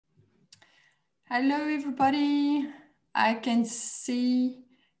Hello, everybody. I can see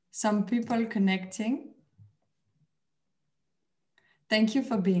some people connecting. Thank you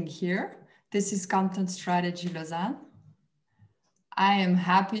for being here. This is Content Strategy Lausanne. I am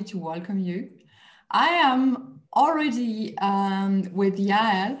happy to welcome you. I am already with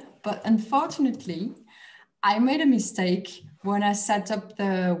Yael, but unfortunately, I made a mistake when I set up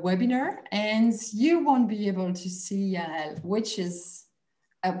the webinar, and you won't be able to see Yael, which is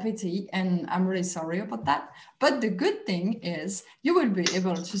a pity, and I'm really sorry about that. But the good thing is you will be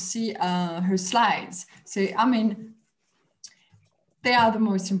able to see her slides. So, I mean, they are the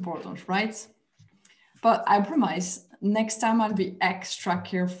most important, right? But I promise next time I'll be extra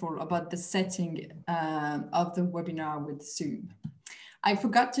careful about the setting of the webinar with Zoom. I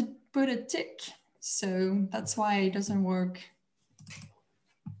forgot to put a tick, so that's why it doesn't work.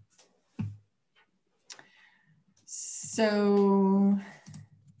 So,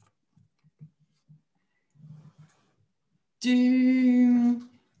 can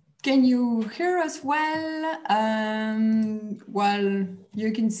you hear us well? Well,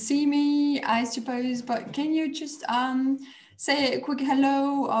 you can see me, I suppose, but can you just say a quick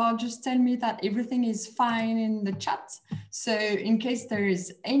hello or just tell me that everything is fine in the chat? So in case there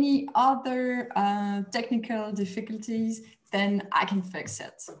is any other technical difficulties, then I can fix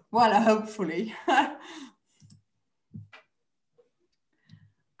it. Well, hopefully.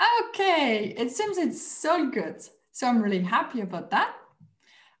 Okay, it seems it's all good. So I'm really happy about that.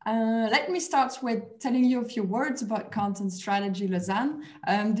 Let me start with telling you a few words about Content Strategy Lausanne.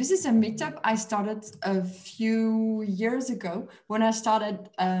 This is a meetup I started a few years ago when I started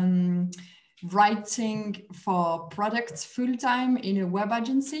writing for products full-time in a web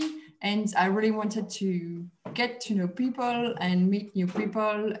agency. And I really wanted to get to know people and meet new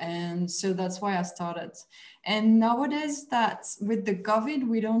people. And so that's why I started. And nowadays that with the COVID,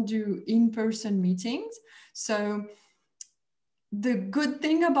 we don't do in-person meetings. So the good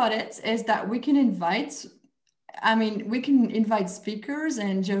thing about it is that we can invite speakers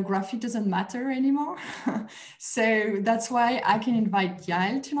and geography doesn't matter anymore. So that's why I can invite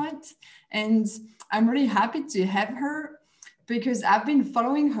Yael tonight. And I'm really happy to have her because I've been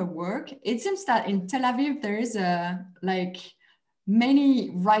following her work. It seems that in Tel Aviv, there is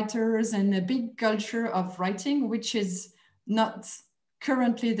many writers and a big culture of writing, which is not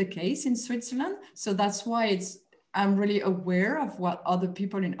currently the case in Switzerland. So that's why I'm really aware of what other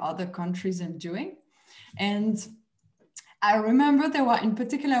people in other countries are doing. And I remember there were in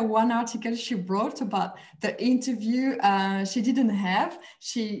particular one article she wrote about the interview she didn't have.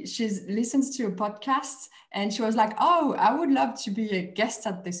 She listens to a podcast and she was like, oh, I would love to be a guest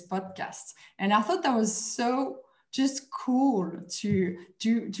at this podcast. And I thought that was so just cool to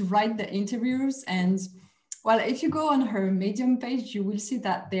write the interviews. And well, if you go on her Medium page, you will see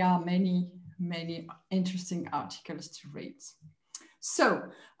that there are many interesting articles to read. So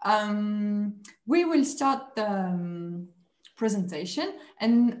we will start the presentation,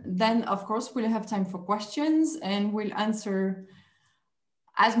 and then of course we'll have time for questions, and we'll answer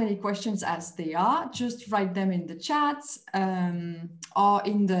as many questions as they are. Just write them in the chat or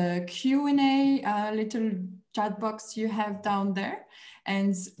in the Q&A little chat box you have down there,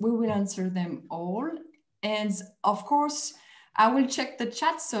 and we will answer them all. And of course, I will check the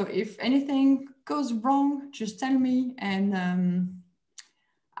chat. So if anything goes wrong, just tell me and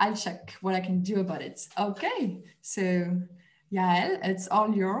I'll check what I can do about it. Okay, so Yael, it's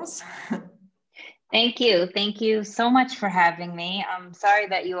all yours. Thank you. Thank you so much for having me. I'm sorry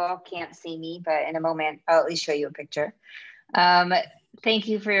that you all can't see me, but in a moment, I'll at least show you a picture. Thank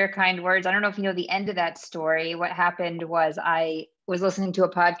you for your kind words. I don't know if you know the end of that story. What happened was I was listening to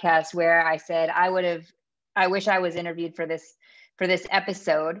a podcast where I said, I wish I was interviewed for this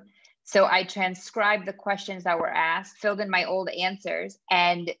episode. So I transcribed the questions that were asked, filled in my old answers,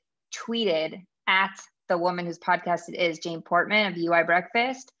 and tweeted at the woman whose podcast it is, Jane Portman of UI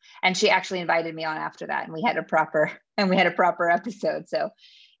Breakfast. And she actually invited me on after that. And we had a proper episode. So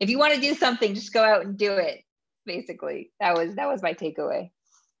if you want to do something, just go out and do it. Basically, that was my takeaway.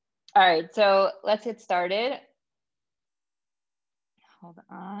 All right, so let's get started. Hold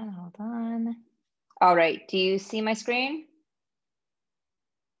on. All right, do you see my screen?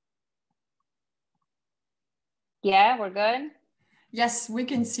 Yeah, we're good? Yes, we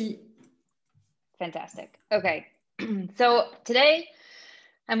can see. Fantastic. Okay, so today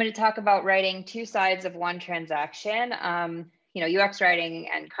I'm going to talk about writing two sides of one transaction. UX writing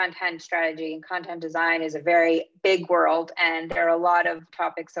and content strategy and content design is a very big world, and there are a lot of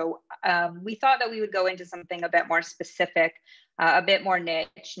topics. So we thought that we would go into something a bit more specific, a bit more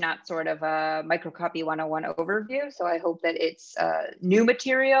niche, not sort of a microcopy 101 overview. So I hope that it's new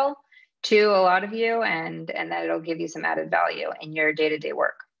material to a lot of you, and that it'll give you some added value in your day-to-day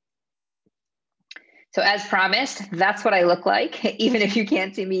work. So as promised, that's what I look like, even if you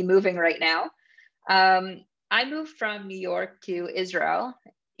can't see me moving right now. I moved from New York to Israel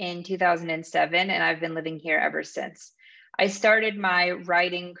in 2007, and I've been living here ever since. I started my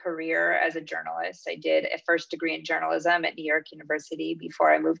writing career as a journalist. I did a first degree in journalism at New York University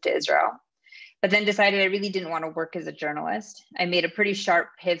before I moved to Israel, but then decided I really didn't want to work as a journalist. I made a pretty sharp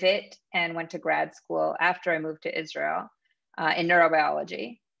pivot and went to grad school after I moved to Israel in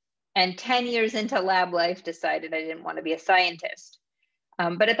neurobiology. And 10 years into lab life, decided I didn't want to be a scientist.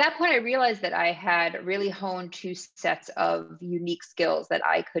 But at that point, I realized that I had really honed two sets of unique skills that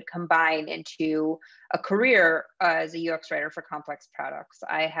I could combine into a career as a UX writer for complex products.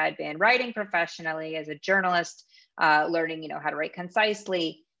 I had been writing professionally as a journalist, learning, how to write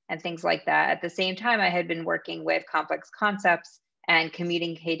concisely and things like that. At the same time, I had been working with complex concepts and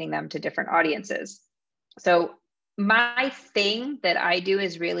communicating them to different audiences. So my thing that I do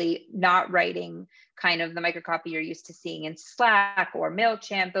is really not writing kind of the microcopy you're used to seeing in Slack or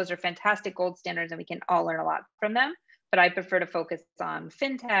MailChimp. Those are fantastic gold standards and we can all learn a lot from them. But I prefer to focus on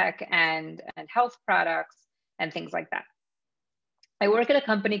fintech and health products and things like that. I work at a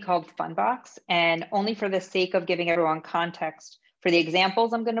company called Fundbox, and only for the sake of giving everyone context for the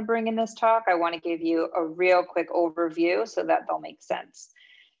examples I'm going to bring in this talk, I want to give you a real quick overview so that they'll make sense.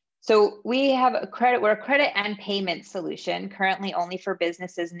 So we have we're a credit and payment solution, currently only for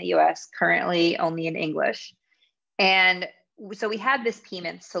businesses in the US, currently only in English. And so we had this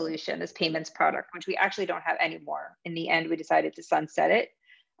payment solution, this payments product, which we actually don't have anymore. In the end, we decided to sunset it.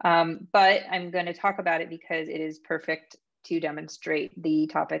 But I'm going to talk about it because it is perfect to demonstrate the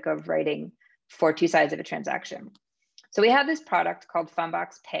topic of writing for two sides of a transaction. So we have this product called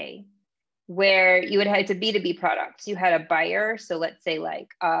Fundbox Pay, where you would have, it's a B2B product. So you had a buyer, so let's say like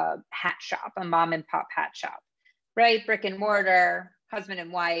a hat shop, a mom and pop hat shop, right? Brick and mortar, husband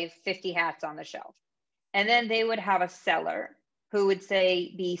and wife, 50 hats on the shelf. And then they would have a seller who would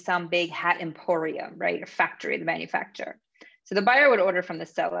say be some big hat emporium, right? A factory, the manufacturer. So the buyer would order from the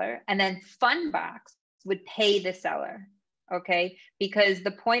seller, and then Fundbox would pay the seller, okay? Because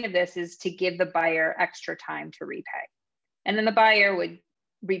the point of this is to give the buyer extra time to repay. And then the buyer would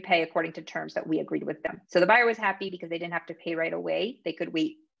repay according to terms that we agreed with them. So the buyer was happy because they didn't have to pay right away. They could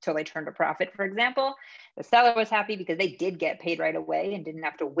wait till they turned a profit, for example. The seller was happy because they did get paid right away and didn't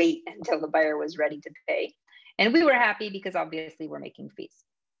have to wait until the buyer was ready to pay. And we were happy because obviously we're making fees.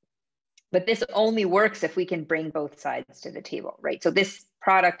 But this only works if we can bring both sides to the table, right? So this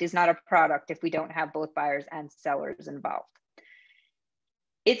product is not a product if we don't have both buyers and sellers involved.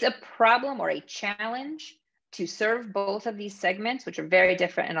 It's a problem or a challenge to serve both of these segments, which are very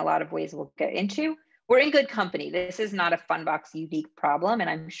different in a lot of ways we'll get into. We're in good company. This is not a Fundbox unique problem. And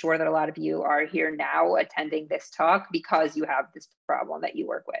I'm sure that a lot of you are here now attending this talk because you have this problem that you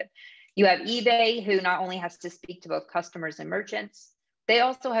work with. You have eBay, who not only has to speak to both customers and merchants, they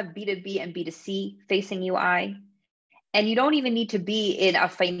also have B2B and B2C facing UI. And you don't even need to be in a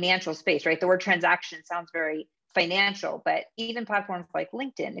financial space, right? The word transaction sounds very financial, but even platforms like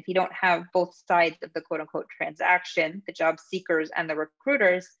LinkedIn, if you don't have both sides of the quote unquote transaction, the job seekers and the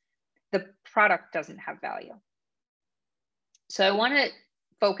recruiters, the product doesn't have value. So I want to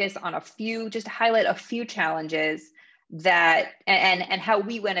focus on a few, just highlight a few challenges that, and how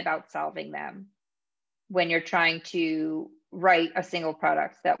we went about solving them when you're trying to write a single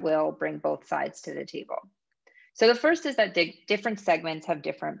product that will bring both sides to the table. So the first is that different segments have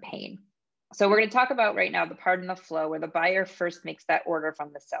different pain. So we're going to talk about right now the part in the flow where the buyer first makes that order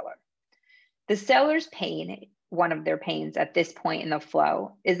from the seller. The seller's pain, one of their pains at this point in the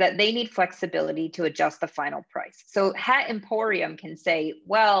flow, is that they need flexibility to adjust the final price. So Hat Emporium can say,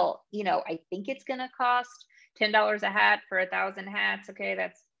 well, I think it's going to cost $10 a hat for 1,000 hats. Okay,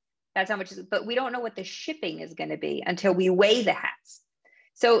 that's how much it is, but we don't know what the shipping is going to be until we weigh the hats.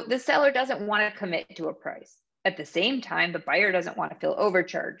 So the seller doesn't want to commit to a price. At the same time, the buyer doesn't want to feel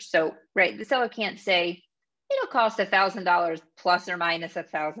overcharged. So, right, the seller can't say, it'll cost $1,000 plus or minus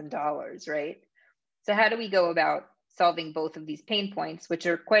 $1,000, right? So how do we go about solving both of these pain points, which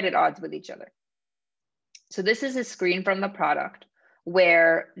are quite at odds with each other? So this is a screen from the product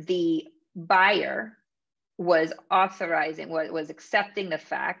where the buyer was accepting the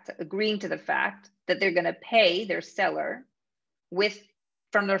fact, agreeing to the fact that they're going to pay their seller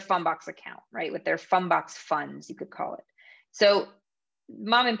from their Fundbox account, right? With their Fundbox funds, you could call it. So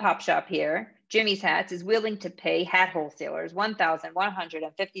mom and pop shop here, Jimmy's Hats, is willing to pay hat wholesalers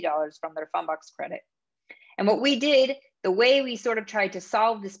 $1,150 from their Fundbox credit. And what we did the way we sort of tried to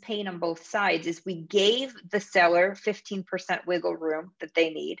solve this pain on both sides is we gave the seller 15% wiggle room that they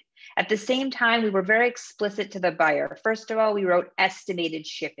need. At the same time, we were very explicit to the buyer. First of all, we wrote estimated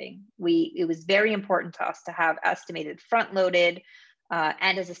shipping. It was very important to us to have estimated front-loaded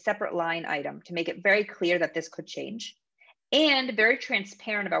and as a separate line item to make it very clear that this could change, and very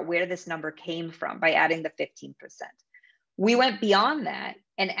transparent about where this number came from by adding the 15%. We went beyond that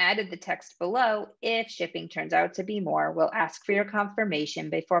and added the text below: if shipping turns out to be more, we'll ask for your confirmation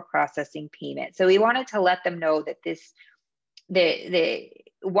before processing payment. So we wanted to let them know that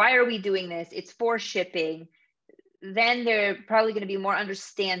why are we doing this? It's for shipping. Then they're probably going to be more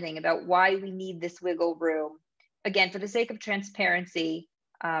understanding about why we need this wiggle room. Again, for the sake of transparency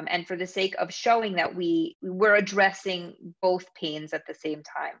and for the sake of showing that we're addressing both pains at the same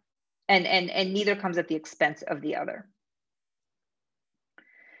time, and neither comes at the expense of the other.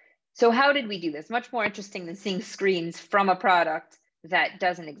 So how did we do this? Much more interesting than seeing screens from a product that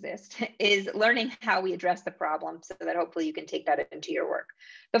doesn't exist is learning how we address the problem so that hopefully you can take that into your work.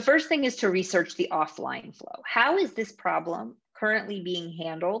 The first thing is to research the offline flow. How is this problem currently being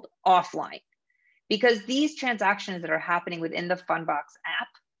handled offline? Because these transactions that are happening within the Fundbox app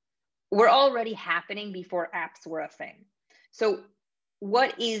were already happening before apps were a thing. So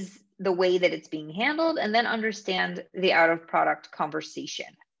what is the way that it's being handled? And then understand the out of product conversation.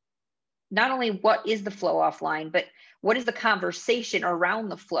 Not only what is the flow offline, but what is the conversation around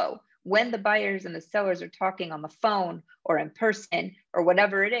the flow when the buyers and the sellers are talking on the phone or in person or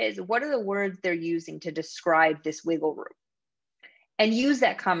whatever it is. What are the words they're using to describe this wiggle room? And use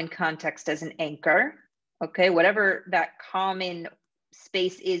that common context as an anchor. Okay, whatever that common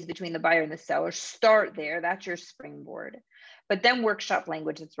space is between the buyer and the seller, start there. That's your springboard. But then workshop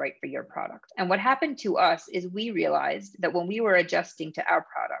language that's right for your product. And what happened to us is we realized that when we were adjusting to our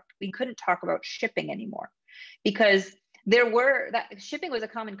product, we couldn't talk about shipping anymore, because shipping was a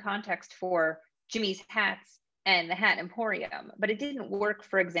common context for Jimmy's Hats and the Hat Emporium, but it didn't work,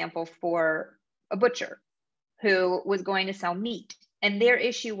 for example, for a butcher who was going to sell meat. And their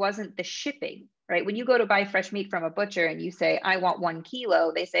issue wasn't the shipping, right? When you go to buy fresh meat from a butcher and you say, I want 1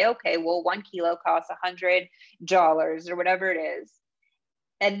 kilo, they say, okay, well, 1 kilo costs $100 or whatever it is.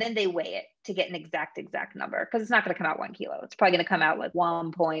 And then they weigh it to get an exact number, because it's not going to come out 1 kilo. It's probably going to come out like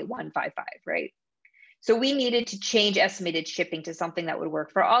 1.155, right? So we needed to change estimated shipping to something that would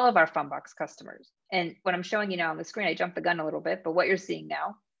work for all of our Fundbox customers. And what I'm showing you now on the screen, I jumped the gun a little bit, but what you're seeing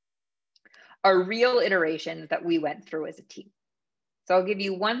now are real iterations that we went through as a team. So I'll give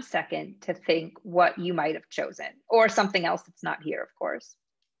you 1 second to think what you might have chosen, or something else that's not here, of course.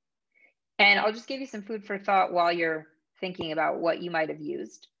 And I'll just give you some food for thought while you're thinking about what you might have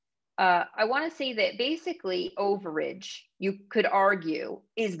used. I want to say that basically overage, you could argue,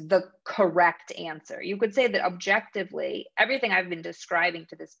 is the correct answer. You could say that objectively, everything I've been describing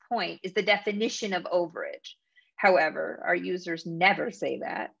to this point is the definition of overage. However, our users never say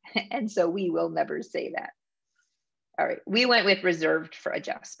that, and so we will never say that. All right, we went with reserved for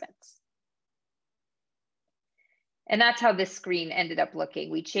adjustments. And that's how this screen ended up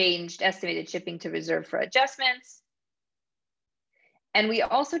looking. We changed estimated shipping to reserved for adjustments. And we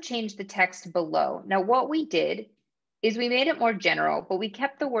also changed the text below. Now, what we did is we made it more general, but we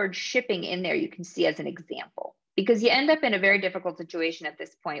kept the word shipping in there, you can see, as an example, because you end up in a very difficult situation at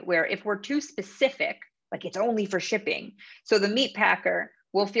this point where if we're too specific, like it's only for shipping, so the meat packer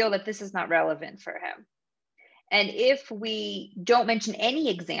will feel that this is not relevant for him. And if we don't mention any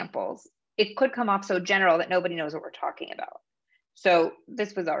examples, it could come off so general that nobody knows what we're talking about. So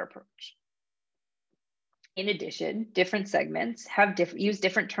this was our approach. In addition, different segments use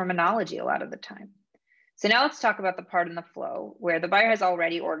different terminology a lot of the time. So now let's talk about the part in the flow where the buyer has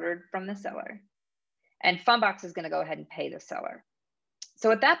already ordered from the seller, and Fundbox is going to go ahead and pay the seller.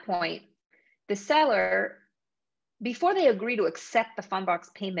 So at that point, the seller, before they agree to accept the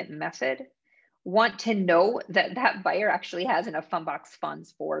Fundbox payment method, want to know that that buyer actually has enough Fundbox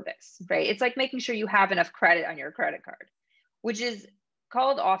funds for this, right? It's like making sure you have enough credit on your credit card, which is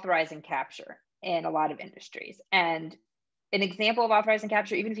called authorize and capture in a lot of industries. And an example of authorize and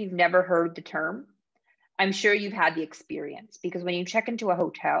capture, even if you've never heard the term, I'm sure you've had the experience, because when you check into a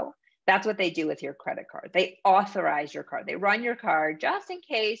hotel, that's what they do with your credit card. They authorize your card. They run your card just in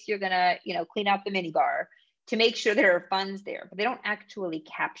case you're gonna, clean out the minibar, to make sure there are funds there, but they don't actually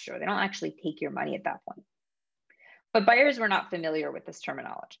capture. They don't actually take your money at that point. But buyers were not familiar with this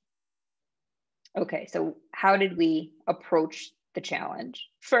terminology. Okay, so how did we approach the challenge?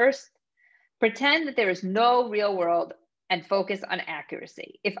 First, pretend that there is no real world and focus on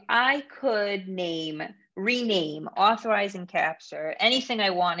accuracy. If I could rename, authorize and capture anything I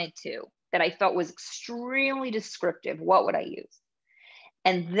wanted to, that I felt was extremely descriptive, what would I use?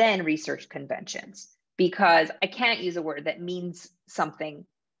 And then research conventions, because I can't use a word that means something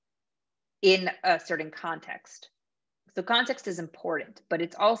in a certain context. So context is important, but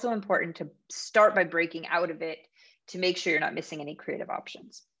it's also important to start by breaking out of it to make sure you're not missing any creative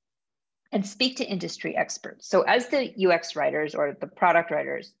options. And speak to industry experts. So as the UX writers or the product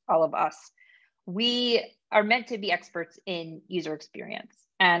writers, all of us, we are meant to be experts in user experience,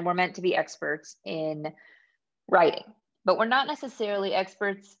 and we're meant to be experts in writing, but we're not necessarily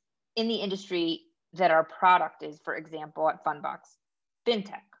experts in the industry that our product is, for example, at Fundbox,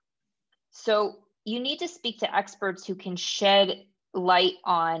 fintech. So you need to speak to experts who can shed light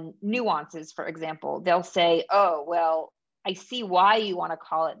on nuances. For example, they'll say, oh, well, I see why you want to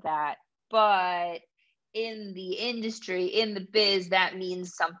call it that, but in the industry, in the biz, that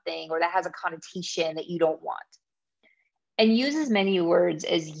means something, or that has a connotation that you don't want. And use as many words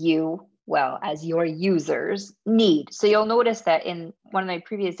as you, well, as your users need. So you'll notice that in one of my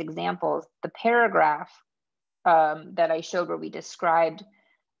previous examples, the paragraph that I showed where we described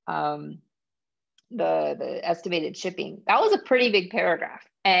the estimated shipping, that was a pretty big paragraph.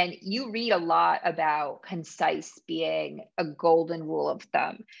 And you read a lot about concise being a golden rule of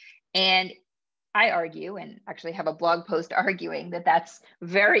thumb. And I argue, and actually have a blog post arguing, that that's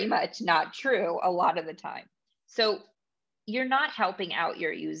very much not true a lot of the time. So you're not helping out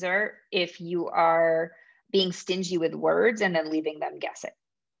your user if you are being stingy with words and then leaving them guessing.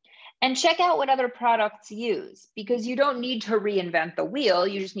 And check out what other products use, because you don't need to reinvent the wheel.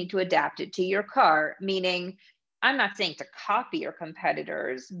 You just need to adapt it to your car. Meaning, I'm not saying to copy your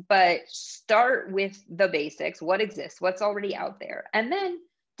competitors, but start with the basics, what exists, what's already out there, and then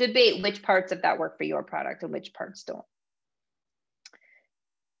debate which parts of that work for your product and which parts don't.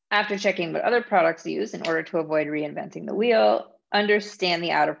 After checking what other products use in order to avoid reinventing the wheel, understand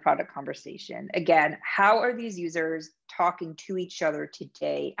the out-of-product conversation. Again, how are these users talking to each other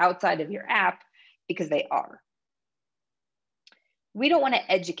today outside of your app? Because they are. We don't want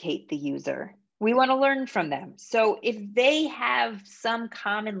to educate the user. We want to learn from them. So if they have some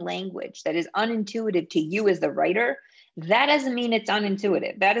common language that is unintuitive to you as the writer, that doesn't mean it's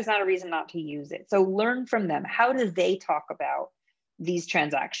unintuitive. That is not a reason not to use it. So learn from them. How do they talk about these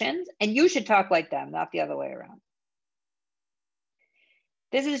transactions? And you should talk like them, not the other way around.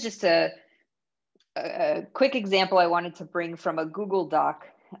 This is just a quick example I wanted to bring from a Google Doc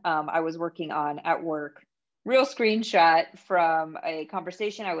I was working on at work. Real screenshot from a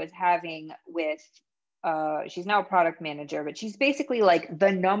conversation I was having with, she's now a product manager, but she's basically like the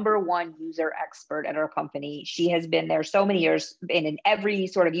 #1 user expert at our company. She has been there so many years, been in every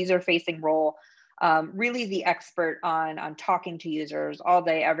sort of user-facing role, really the expert on talking to users all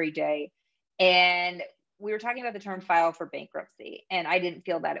day, every day. And we were talking about the term file for bankruptcy, and I didn't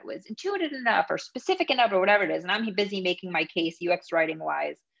feel that it was intuitive enough or specific enough or whatever it is. And I'm busy making my case UX writing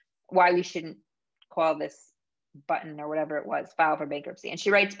wise, why we shouldn't call this button or whatever it was, file for bankruptcy. And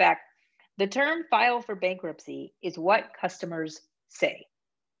she writes back, the term file for bankruptcy is what customers say.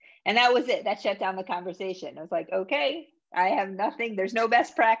 And that was it. That shut down the conversation. I was like, okay, I have nothing. There's no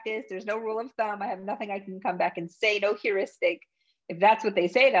best practice. There's no rule of thumb. I have nothing I can come back and say, no heuristic. If that's what they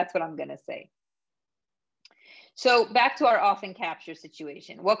say, that's what I'm going to say. So back to our often capture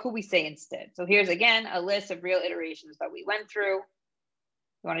situation. What could we say instead? So here's again a list of real iterations that we went through.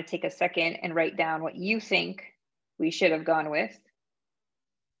 You want to take a second and write down what you think we should have gone with.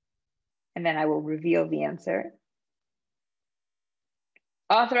 And then I will reveal the answer.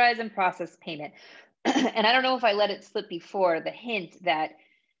 Authorize and process payment. And I don't know if I let it slip before, the hint that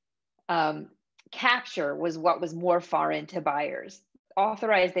capture was what was more foreign to buyers.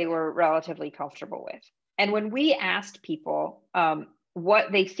 Authorize, they were relatively comfortable with. And when we asked people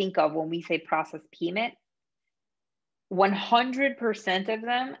what they think of when we say process payment, 100% of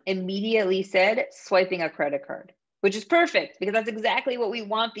them immediately said swiping a credit card, which is perfect because that's exactly what we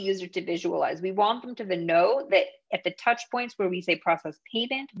want the user to visualize. We want them to know that at the touch points where we say process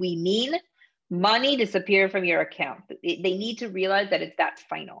payment, we mean money disappear from your account. They need to realize that it's that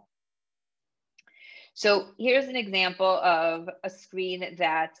final. So here's an example of a screen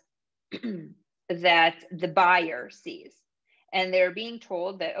that that the buyer sees. And they're being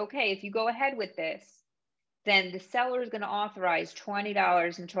told that, okay, if you go ahead with this, then the seller is going to authorize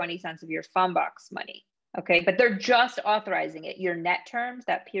 $20.20 of your Fundbox money. Okay, but they're just authorizing it. Your net terms,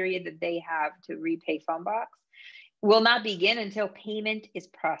 that period that they have to repay Fundbox, will not begin until payment is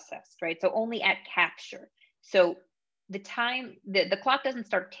processed, right? So only at capture. So the time, the clock doesn't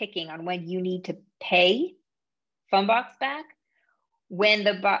start ticking on when you need to pay Fundbox back. When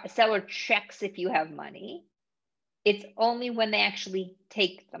the seller checks if you have money, it's only when they actually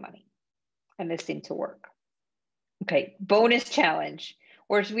take the money. And this seemed to work. Okay, bonus challenge,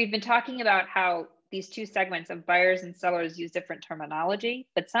 where we've been talking about how these two segments of buyers and sellers use different terminology,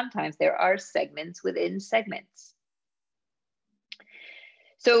 but sometimes there are segments within segments.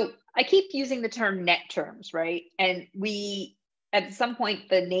 So I keep using the term net terms, right? And we, at some point,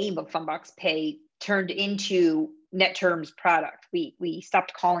 the name of Fundbox Pay turned into net terms product. We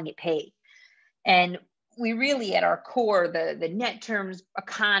stopped calling it pay. And we really, at our core, the net terms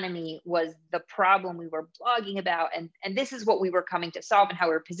economy was the problem we were blogging about. And this is what we were coming to solve and how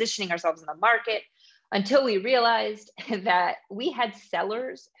we were positioning ourselves in the market, until we realized that we had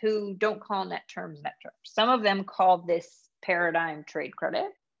sellers who don't call net terms. Some of them call this paradigm trade credit.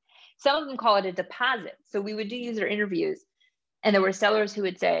 Some of them call it a deposit. So we would do user interviews, and there were sellers who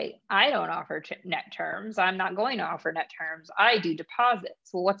would say, I don't offer net terms. I'm not going to offer net terms. I do deposits.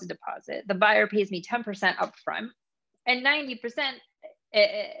 Well, what's a deposit? The buyer pays me 10% upfront and 90%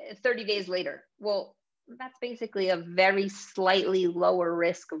 30 days later. Well, that's basically a very slightly lower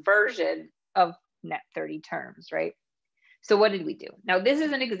risk version of net 30 terms, right? So what did we do? Now, this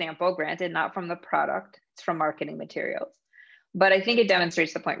is an example, granted, not from the product, it's from marketing materials, but I think it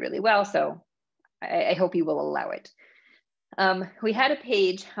demonstrates the point really well. So I hope you will allow it. We had a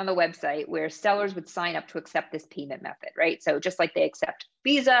page on the website where sellers would sign up to accept this payment method, right? So just like they accept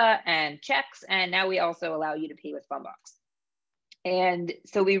Visa and checks, and now we also allow you to pay with Fundbox. And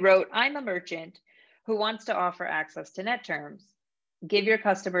so we wrote, I'm a merchant who wants to offer access to net terms. Give your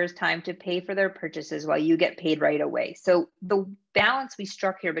customers time to pay for their purchases while you get paid right away. So the balance we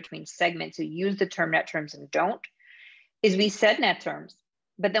struck here between segments who use the term net terms and don't is we said net terms,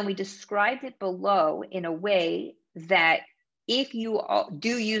 but then we described it below in a way that if you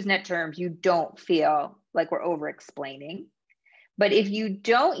do use net terms, you don't feel like we're over explaining. But if you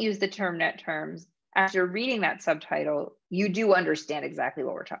don't use the term net terms, after reading that subtitle, you do understand exactly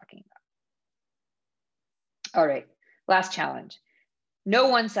what we're talking about. All right, last challenge. No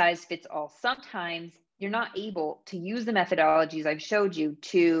one size fits all. Sometimes you're not able to use the methodologies I've showed you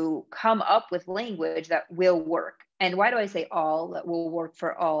to come up with language that will work. And why do I say all? That will work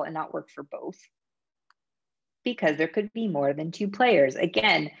for all and not work for both? Because there could be more than two players.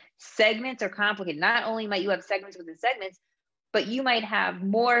 Again, segments are complicated. Not only might you have segments within segments, but you might have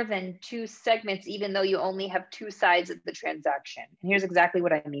more than two segments, even though you only have two sides of the transaction. And here's exactly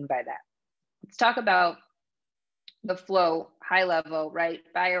what I mean by that. Let's talk about the flow, high level, right?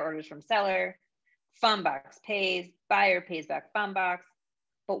 Buyer orders from seller, Fundbox pays, buyer pays back Fundbox.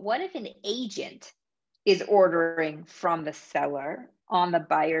 But what if an agent is ordering from the seller on the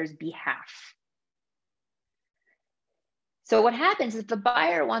buyer's behalf? So what happens is if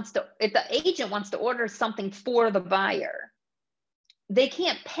the agent wants to order something for the buyer, they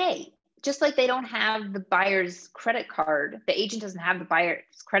can't pay. Just like they don't have the buyer's credit card, the agent doesn't have the buyer's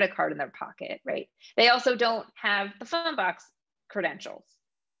credit card in their pocket, right? They also don't have the Fundbox credentials.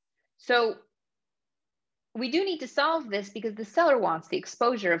 So we do need to solve this because the seller wants the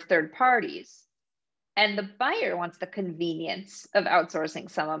exposure of third parties and the buyer wants the convenience of outsourcing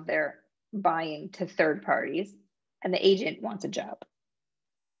some of their buying to third parties, and the agent wants a job.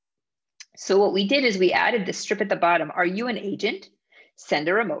 So what we did is we added this strip at the bottom. Are you an agent? Send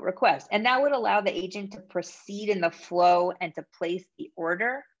a remote request. And that would allow the agent to proceed in the flow and to place the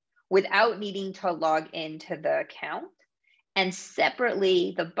order without needing to log into the account. And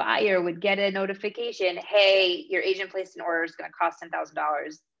separately, the buyer would get a notification, hey, your agent placed an order, is going to cost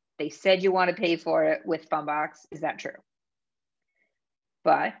 $10,000. They said you want to pay for it with Fundbox. Is that true?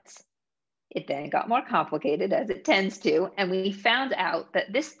 But it then got more complicated, as it tends to. And we found out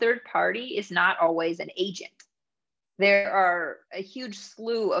that this third party is not always an agent. There are a huge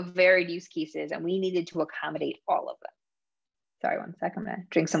slew of varied use cases, and we needed to accommodate all of them. Sorry, one second, I'm gonna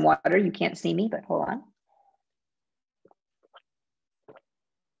drink some water. You can't see me, but hold on.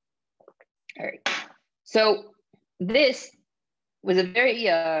 All right, so this was a very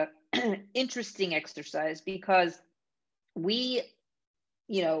interesting exercise because we,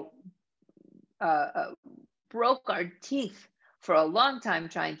 broke our teeth for a long time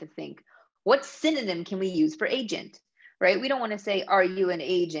trying to think, what synonym can we use for agent, right? We don't want to say, are you an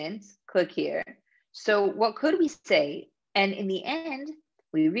agent? Click here. So what could we say? And in the end,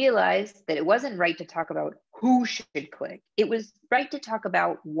 we realized that it wasn't right to talk about who should click. It was right to talk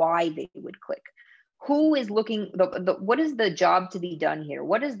about why they would click. Who is looking, what is the job to be done here?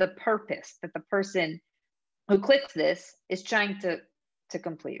 What is the purpose that the person who clicks this is trying to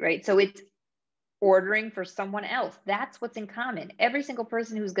complete, right? So it's ordering for someone else. That's what's in common. Every single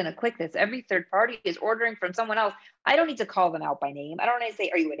person who's going to click this, every third party is ordering from someone else. I don't need to call them out by name. I don't need to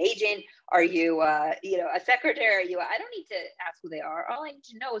say, are you an agent? Are you, a secretary? I don't need to ask who they are. All I need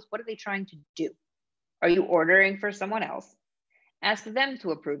to know is, what are they trying to do? Are you ordering for someone else? Ask them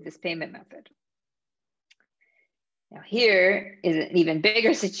to approve this payment method. Now, here is an even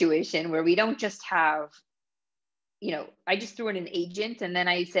bigger situation where we don't just have, I just threw in an agent and then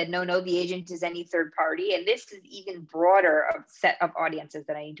I said, no, the agent is any third party. And this is even broader of set of audiences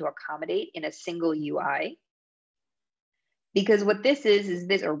that I need to accommodate in a single UI. Because what this is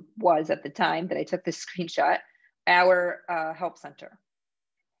this, or was at the time that I took this screenshot, our help center.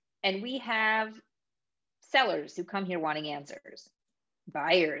 And we have sellers who come here wanting answers,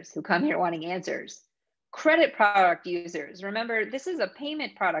 buyers who come here wanting answers, credit product users. Remember, this is a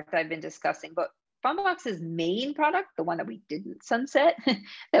payment product I've been discussing, but Fundbox's main product, the one that we didn't sunset,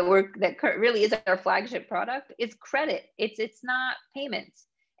 that really is our flagship product, is credit. It's not payments.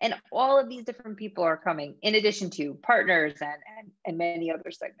 And all of these different people are coming, in addition to partners and many other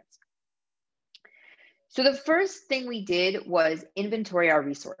segments. So the first thing we did was inventory our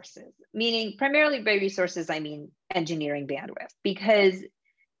resources, meaning primarily by resources, I mean engineering bandwidth, because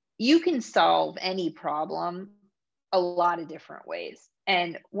you can solve any problem a lot of different ways.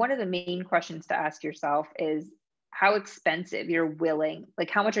 And one of the main questions to ask yourself is how expensive you're willing,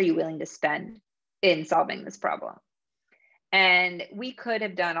 how much are you willing to spend in solving this problem? And we could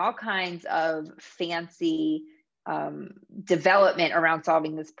have done all kinds of fancy development around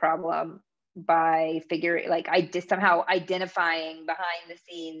solving this problem by somehow identifying behind the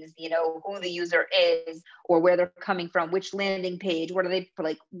scenes, who the user is or where they're coming from, which landing page, what are they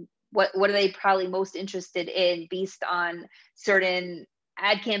what are they probably most interested in based on certain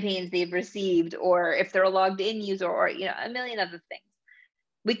ad campaigns they've received, or if they're a logged in user, or a million other things.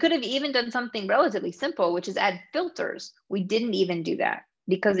 We could have even done something relatively simple, which is add filters. We didn't even do that,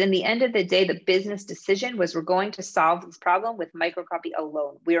 because in the end of the day, the business decision was, we're going to solve this problem with microcopy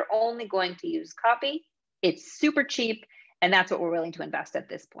alone. We're only going to use copy. It's super cheap, and that's what we're willing to invest at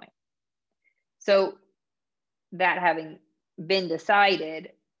this point. So that having been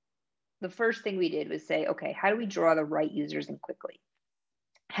decided, the first thing we did was say, okay, how do we draw the right users in quickly?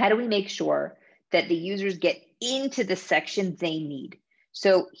 How do we make sure that the users get into the section they need?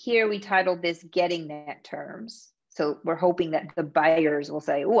 So here we titled this Getting Net Terms. So we're hoping that the buyers will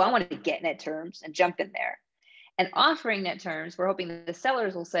say, oh, I want to get net terms, and jump in there. And offering net terms, we're hoping that the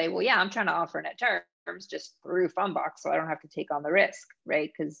sellers will say, well, yeah, I'm trying to offer net terms just through Fundbox, so I don't have to take on the risk, right?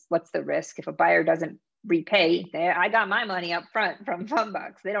 Because what's the risk? If a buyer doesn't repay, I got my money up front from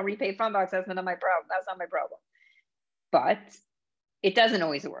Fundbox. They don't repay Fundbox, that's not my problem. That's not my problem. But it doesn't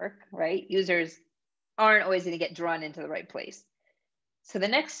always work, right? Users aren't always going to get drawn into the right place. So the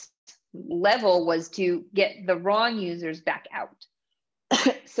next level was to get the wrong users back out.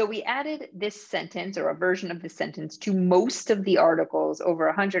 So we added this sentence, or a version of this sentence, to most of the articles, over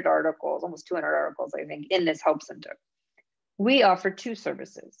 100 articles, almost 200 articles, I think, in this help center. We offer two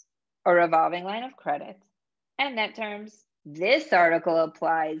services: a revolving line of credit and net terms. This article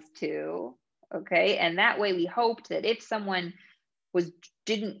applies to, okay? And that way we hoped that if someone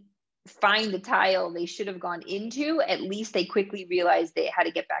didn't find the tile they should have gone into, at least they quickly realized they had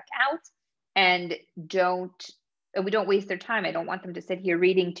to get back out, and we don't waste their time. I don't want them to sit here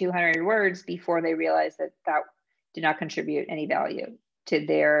reading 200 words before they realize that did not contribute any value to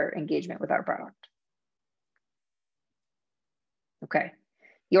their engagement with our product. Okay,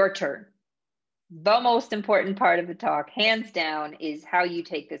 your turn. The most important part of the talk, hands down, is how you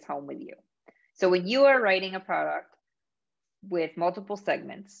take this home with you. So when you are writing a product with multiple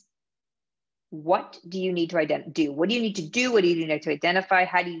segments, what do you need to do? What do you need to do? What do you need to identify?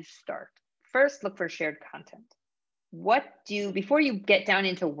 How do you start? First, look for shared content. Before you get down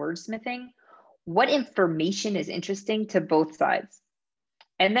into wordsmithing, what information is interesting to both sides?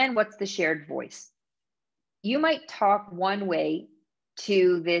 And then what's the shared voice? You might talk one way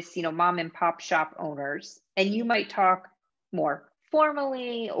to this, mom and pop shop owners, and you might talk more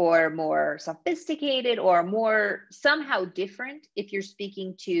formally or more sophisticated or more somehow different if you're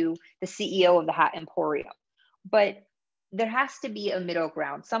speaking to the CEO of the Hat Emporium. But there has to be a middle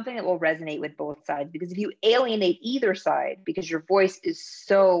ground, something that will resonate with both sides, because if you alienate either side because your voice is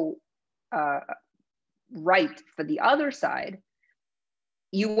so right for the other side,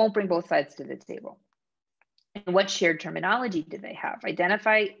 you won't bring both sides to the table. And what shared terminology do they have?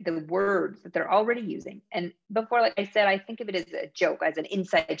 Identify the words that they're already using. And before, like I said, I think of it as a joke, as an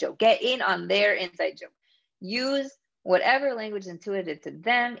inside joke. Get in on their inside joke. Use whatever language is intuitive to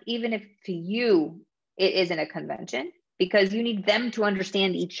them, even if to you it isn't a convention, because you need them to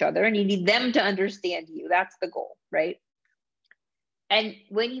understand each other and you need them to understand you. That's the goal, right? And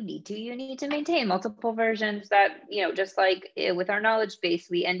when you need to maintain multiple versions that, just like with our knowledge base,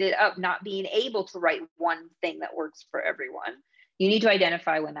 we ended up not being able to write one thing that works for everyone. You need to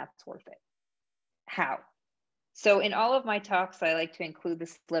identify when that's worth it. How? So in all of my talks, I like to include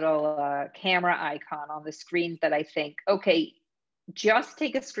this little camera icon on the screens that I think, okay, just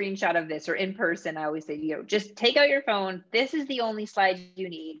take a screenshot of this, or in person, I always say, just take out your phone. This is the only slide you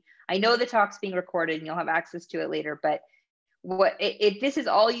need. I know the talk's being recorded and you'll have access to it later, but if this is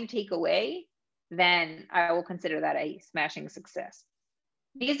all you take away, then I will consider that a smashing success.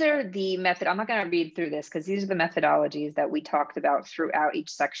 These are the method. I'm not going to read through this because these are the methodologies that we talked about throughout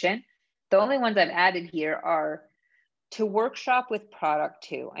each section. The only ones I've added here are to workshop with product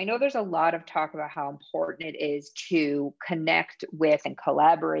too. I know there's a lot of talk about how important it is to connect with and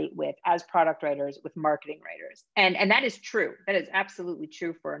collaborate with, as product writers, with marketing writers. And that is true. That is absolutely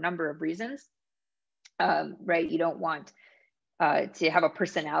true for a number of reasons, right? You don't want to have a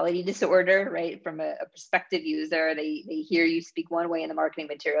personality disorder, right? From a prospective user, they hear you speak one way in the marketing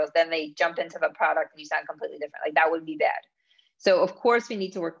materials, then they jump into the product and you sound completely different. Like, that would be bad. So of course we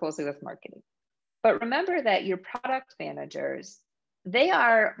need to work closely with marketing. But remember that your product managers, they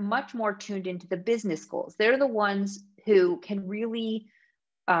are much more tuned into the business goals. They're the ones who can really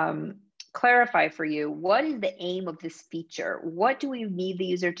clarify for you, what is the aim of this feature? What do we need the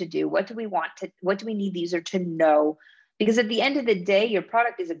user to do? What do we need the user to know? Because at the end of the day, your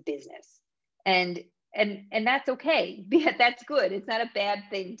product is a business, and that's okay. That's good. It's not a bad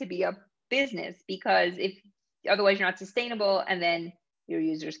thing to be a business, because otherwise you're not sustainable, and then your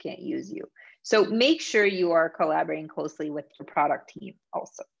users can't use you. So make sure you are collaborating closely with your product team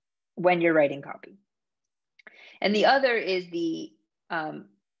also when you're writing copy. And the other is the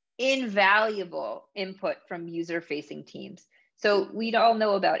invaluable input from user-facing teams. So we all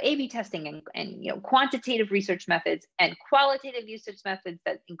know about A/B testing and quantitative research methods and qualitative usage methods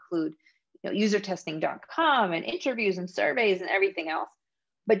that include usertesting.com and interviews and surveys and everything else.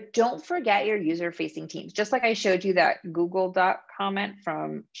 But don't forget your user-facing teams. Just like I showed you that Google Doc comment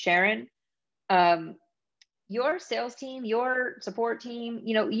from Sharon, your sales team, your support team,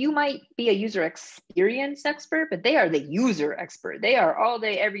 you might be a user experience expert, but they are the user expert. They are all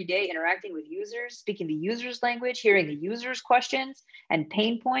day, every day interacting with users, speaking the user's language, hearing the user's questions and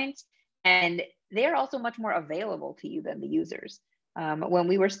pain points. And they're also much more available to you than the users. When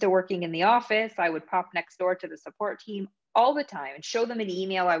we were still working in the office, I would pop next door to the support team all the time and show them an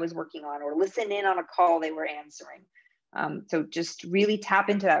email I was working on, or listen in on a call they were answering. So just really tap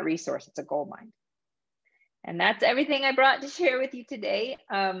into that resource. It's a goldmine. And that's everything I brought to share with you today.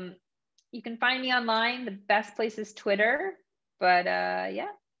 You can find me online. The best place is Twitter. But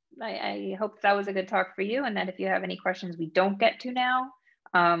yeah, I hope that was a good talk for you, and that if you have any questions we don't get to now,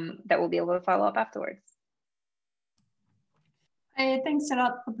 that we'll be able to follow up afterwards. Hey, thanks a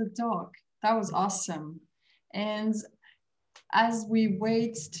lot for the talk. That was awesome. And as we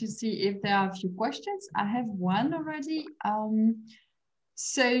wait to see if there are a few questions, I have one already.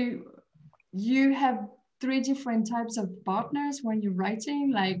 So you have 3 different types of partners when you're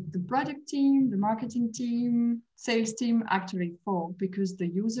writing, like the product team, the marketing team, sales team, actually 4, because the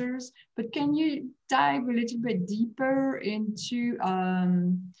users. But can you dive a little bit deeper into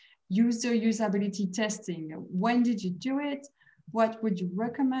user usability testing? When did you do it? What would you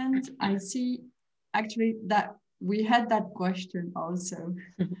recommend? I see actually that we had that question also.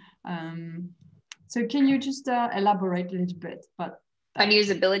 So can you just elaborate a little bit? On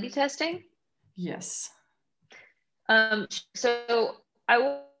usability testing? Yes. So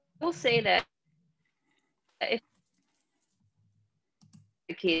I will say that if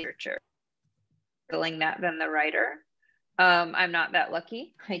a researcher feeling that than the writer, I'm not that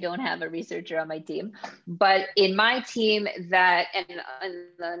lucky. I don't have a researcher on my team, but in my team and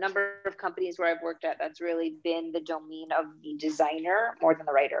the number of companies where I've worked at, that's really been the domain of the designer more than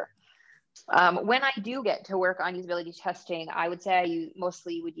the writer. When I do get to work on usability testing, I would say I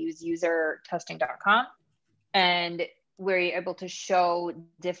mostly would use usertesting.com. And we're able to show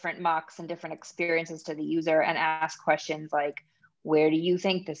different mocks and different experiences to the user and ask questions like, where do you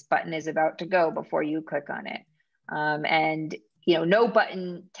think this button is about to go before you click on it? And no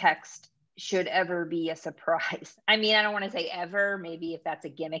button text should ever be a surprise. I mean, I don't want to say ever, maybe if that's a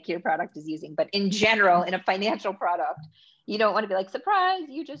gimmick your product is using, but in general, in a financial product, you don't want to be like, surprise,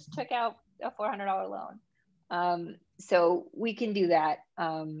 you just took out a $400 loan. So we can do that.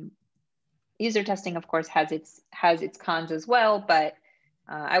 User testing, of course, has its cons as well, but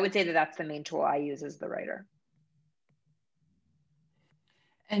I would say that that's the main tool I use as the writer.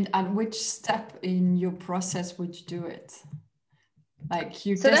 And at which step in your process would you do it? Like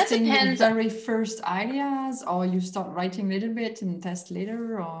you So that testing your depends. very first ideas, or you start writing a little bit and test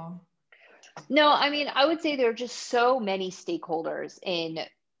later, or? No, I mean, I would say there are just so many stakeholders in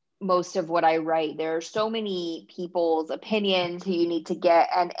most of what I write. There are so many people's opinions who you need to get,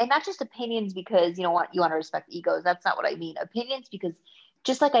 and not just opinions because you want to respect egos. That's not what I mean. Opinions because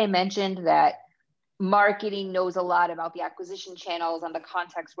just like I mentioned that marketing knows a lot about the acquisition channels and the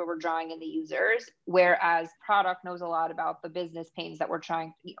context where we're drawing in the users, whereas product knows a lot about the business pains that we're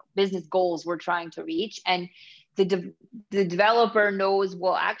trying, business goals we're trying to reach. And the developer knows,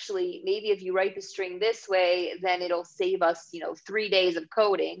 well, actually, maybe if you write the string this way, then it'll save us, 3 days of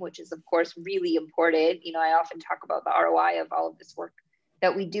coding, which is of course really important. I often talk about the ROI of all of this work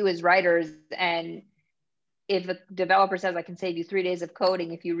that we do as writers. And if a developer says, I can save you 3 days of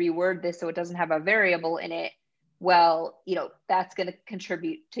coding if you reword this so it doesn't have a variable in it, well, that's going to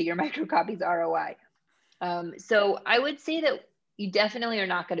contribute to your microcopies ROI. So I would say that you definitely are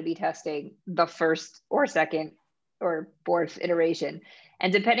not going to be testing the first or second or fourth iteration.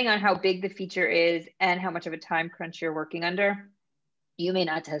 And depending on how big the feature is and how much of a time crunch you're working under, you may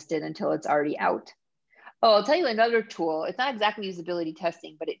not test it until it's already out. Oh, I'll tell you another tool. It's not exactly usability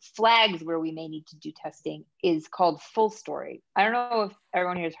testing, but it flags where we may need to do testing, is called Full Story. I don't know if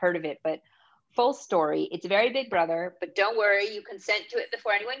everyone here has heard of it, but Full Story, it's a very big brother, but don't worry, you consent to it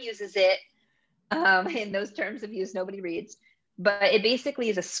before anyone uses it. In those terms of use, nobody reads. But it basically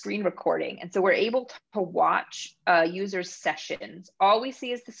is a screen recording. And so we're able to watch users' sessions. All we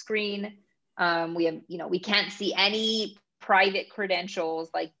see is the screen. We can't see any private credentials,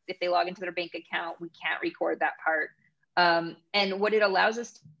 like if they log into their bank account, we can't record that part. And what it allows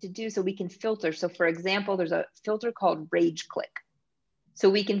us to do, so we can filter. So for example, there's a filter called rage click. So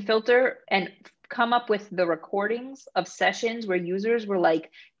we can filter and come up with the recordings of sessions where users were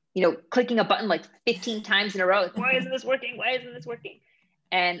like, clicking a button like 15 times in a row. Like, why isn't this working? Why isn't this working?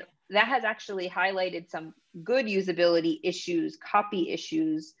 And that has actually highlighted some good usability issues, copy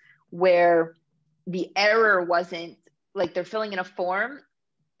issues, where the error wasn't like they're filling in a form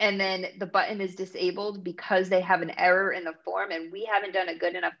and then the button is disabled because they have an error in the form, and we haven't done a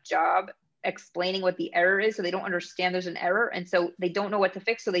good enough job explaining what the error is, so they don't understand there's an error, and so they don't know what to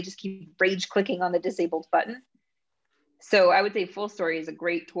fix, so they just keep rage clicking on the disabled button. So I would say Full Story is a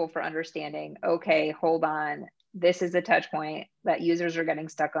great tool for understanding, okay, hold on, this is a touch point that users are getting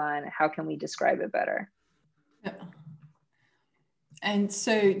stuck on. How can we describe it better? Yeah. And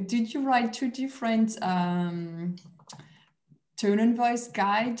so did you write two different tone and voice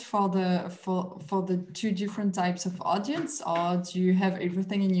guide for the two different types of audience, or do you have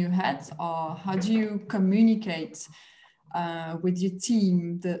everything in your head, or how do you communicate with your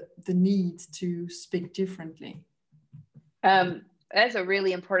team the need to speak differently? That's a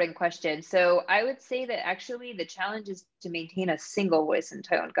really important question. So I would say that actually the challenge is to maintain a single voice and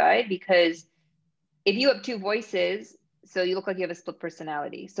tone guide, because if you have two voices, so you look like you have a split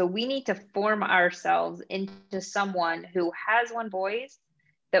personality. So we need to form ourselves into someone who has one voice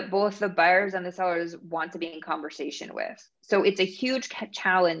that both the buyers and the sellers want to be in conversation with. So it's a huge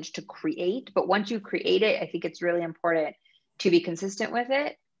challenge to create, but once you create it, I think it's really important to be consistent with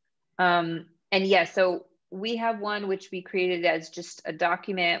it. And yeah, so we have one which we created as just a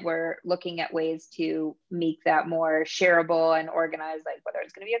document. We're looking at ways to make that more shareable and organized, like whether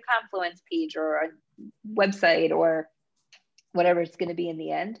it's going to be a Confluence page or a website or whatever it's going to be in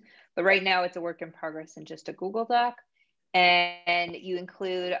the end. But right now it's a work in progress in just a Google Doc. And you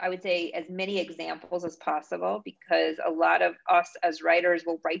include, I would say, as many examples as possible, because a lot of us as writers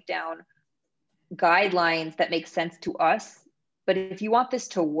will write down guidelines that make sense to us. But if you want this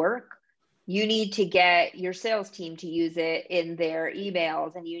to work, you need to get your sales team to use it in their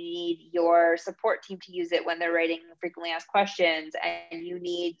emails, and you need your support team to use it when they're writing frequently asked questions, and you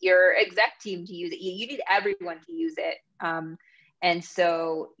need your exec team to use it. You need everyone to use it. And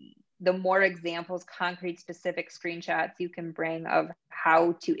so the more examples, concrete, specific screenshots you can bring of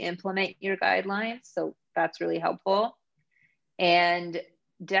how to implement your guidelines, so that's really helpful. And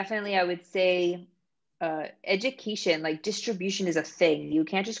definitely, I would say, education, like distribution is a thing. You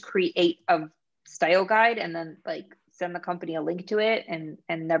can't just create a style guide and then like send the company a link to it and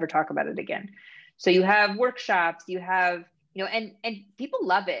never talk about it again. So you have workshops, you have, and people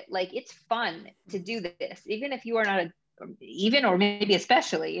love it. Like, it's fun to do this, even if you are not or maybe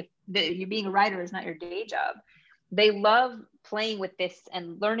especially if you being a writer is not your day job. They love playing with this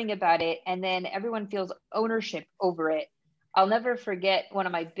and learning about it, and then everyone feels ownership over it. I'll never forget one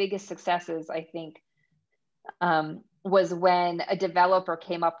of my biggest successes, I think, was when a developer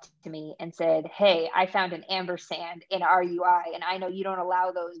came up to me and said, hey, I found an ampersand in our UI, and I know you don't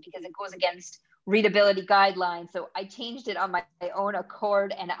allow those because it goes against readability guidelines. So I changed it on my own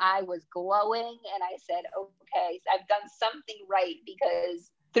accord, and I was glowing. And I said, okay, I've done something right,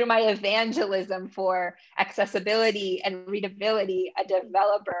 because through my evangelism for accessibility and readability, a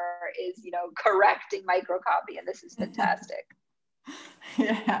developer is, correcting microcopy, and this is fantastic.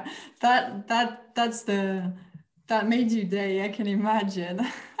 Yeah, that made you day, I can imagine.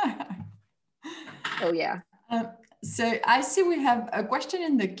 Oh yeah. So I see we have a question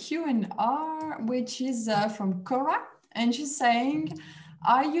in the Q&R, which is from Cora, and she's saying,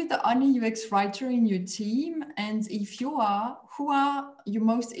 are you the only UX writer in your team? And if you are, who are your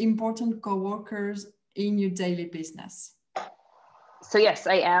most important co-workers in your daily business? So yes,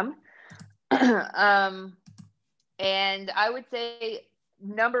 I am. And I would say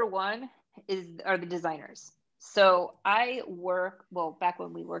number one are the designers. So I work, well, back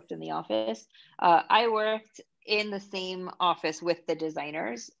when we worked in the office, I worked in the same office with the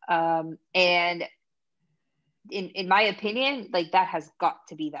designers. And in my opinion, like, that has got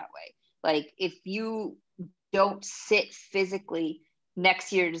to be that way. Like, if you don't sit physically next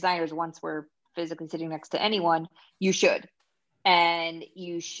to your designers, once we're physically sitting next to anyone, you should. And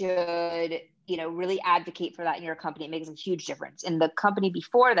you should, really advocate for that in your company. It makes a huge difference. In the company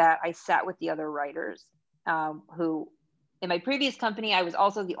before that, I sat with the other writers, who, in my previous company, I was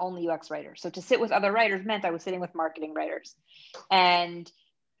also the only UX writer. So to sit with other writers meant I was sitting with marketing writers. And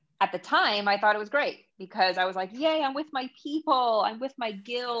at the time, I thought it was great, because I was like, yay, I'm with my people. I'm with my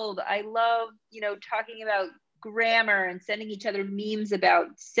guild. I love, talking about grammar and sending each other memes about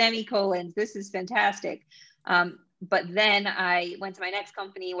semicolons. This is fantastic. But then I went to my next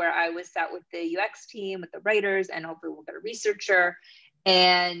company, where I was sat with the UX team, with the writers, and hopefully we'll get a researcher,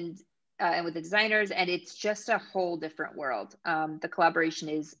 and with the designers, and it's just a whole different world. The collaboration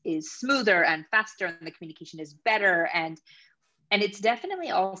is smoother and faster, and the communication is better, and it's definitely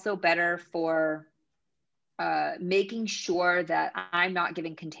also better for making sure that I'm not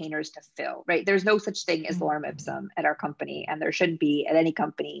giving containers to fill. Right? There's no such thing as lorem ipsum at our company, and there shouldn't be at any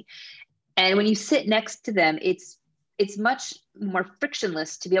company. And when you sit next to them, it's much more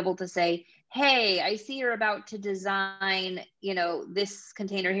frictionless to be able to say, hey, I see you're about to design, this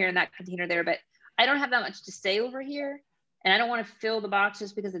container here and that container there, but I don't have that much to say over here. And I don't want to fill the box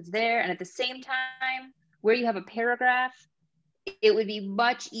just because it's there. And at the same time, where you have a paragraph, it would be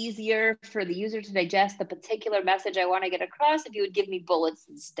much easier for the user to digest the particular message I want to get across if you would give me bullets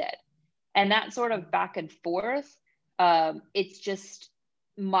instead. And that sort of back and forth, it's just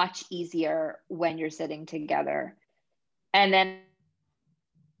much easier when you're sitting together. And then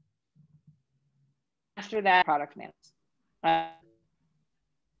after that, product managers.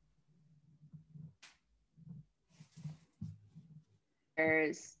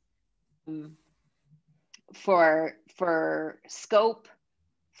 For scope,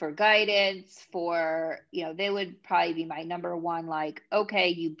 for guidance, they would probably be my number one, like, okay,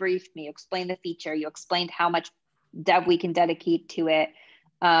 you briefed me, explain the feature, you explained how much dev we can dedicate to it.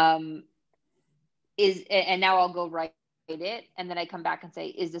 And now I'll go write it, and then I come back and say,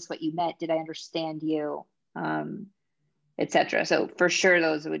 is this what you meant? Did I understand you? Etc. So for sure,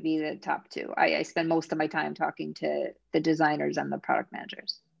 those would be the top two. I spend most of my time talking to the designers and the product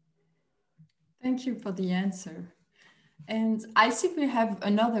managers. Thank you for the answer. And I see we have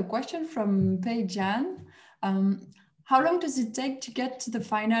another question from Pei Jan. How long does it take to get to the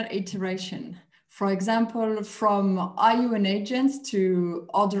final iteration? For example, from are you an agent to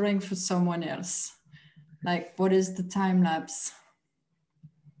ordering for someone else? Like, what is the time lapse?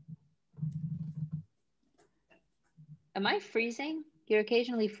 Am I freezing? You're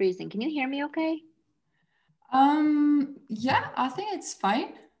occasionally freezing. Can you hear me okay? Yeah, I think it's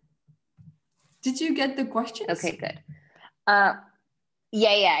fine. Did you get the questions? Okay, good.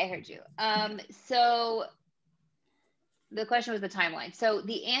 Yeah, I heard you. So the question was the timeline. So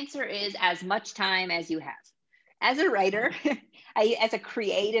the answer is as much time as you have. As a writer, as a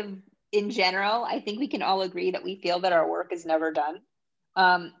creative in general, I think we can all agree that we feel that our work is never done.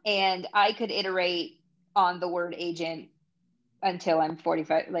 And I could iterate on the word agent until I'm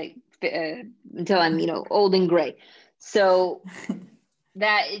 45, until I'm, old and gray. So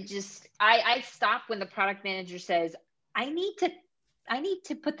that it just, I stop when the product manager says, I need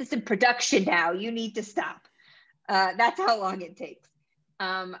to put this in production now. You need to stop. That's how long it takes.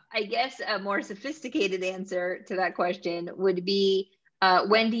 I guess a more sophisticated answer to that question would be,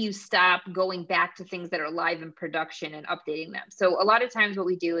 when do you stop going back to things that are live in production and updating them? So a lot of times what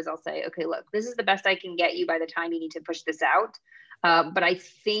we do is I'll say, okay, look, this is the best I can get you by the time you need to push this out. But I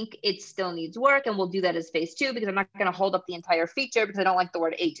think it still needs work, and we'll do that as phase 2, because I'm not going to hold up the entire feature because I don't like the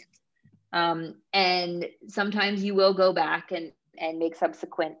word agent. And sometimes you will go back and make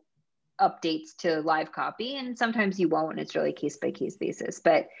subsequent updates to live copy, and sometimes you won't. It's really case by case basis.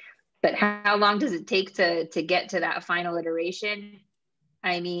 But how long does it take to get to that final iteration?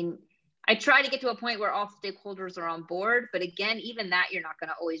 I mean, I try to get to a point where all stakeholders are on board, but again, even that you're not going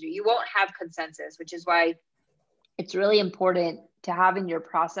to always do. You won't have consensus, which is why it's really important to have in your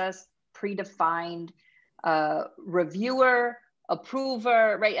process predefined reviewer,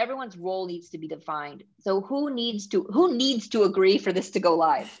 approver, right? Everyone's role needs to be defined. So who needs to agree for this to go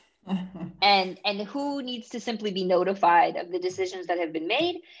live? And who needs to simply be notified of the decisions that have been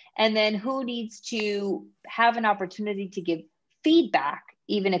made? And then who needs to have an opportunity to give feedback,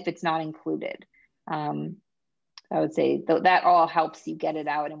 even if it's not included? I would say that all helps you get it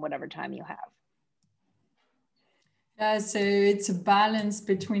out in whatever time you have. Yeah, so it's a balance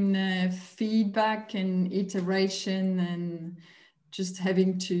between feedback and iteration and just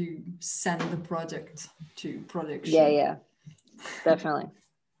having to send the product to production. Yeah, definitely.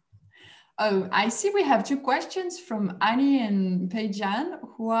 Oh, I see we have 2 questions from Annie and Peijan,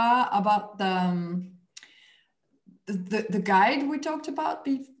 who are about the guide we talked about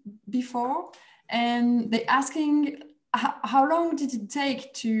before. And they're asking, how long did it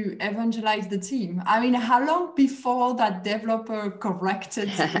take to evangelize the team? I mean, how long before that developer corrected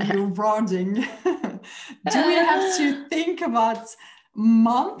your wording? Do we have to think about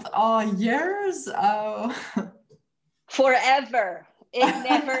months or years? Forever. It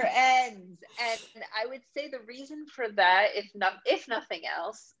never ends. And I would say the reason for that, if nothing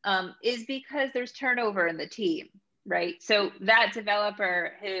else, is because there's turnover in the team, right? So that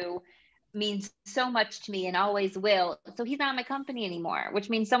developer who means so much to me and always will, so he's not in my company anymore, which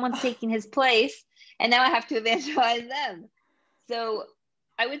means someone's taking his place, and now I have to evangelize them. So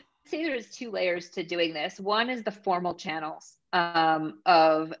I would say there's 2 layers to doing this. One is the formal channels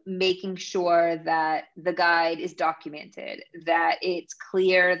of making sure that the guide is documented, that it's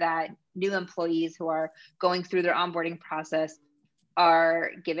clear that new employees who are going through their onboarding process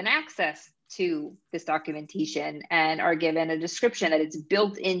are given access to this documentation and are given a description that it's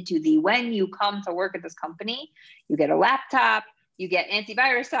built into when you come to work at this company, you get a laptop, you get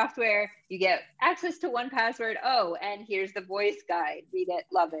antivirus software, you get access to 1Password. Oh, and here's the voice guide. Read it,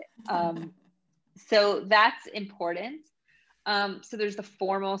 love it. So that's important. So there's the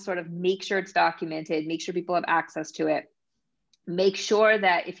formal sort of make sure it's documented, make sure people have access to it. Make sure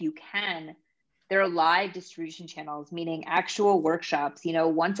that if you can, there are live distribution channels, meaning actual workshops,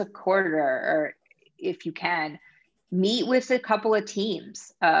 once a quarter, or if you can, meet with a couple of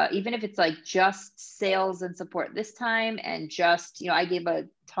teams, even if it's like just sales and support this time, and just, I gave a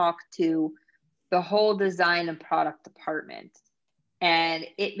talk to the whole design and product department, and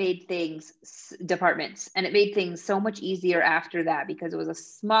it made things so much easier after that, because it was a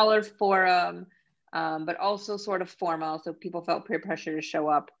smaller forum, but also sort of formal. So people felt peer pressure to show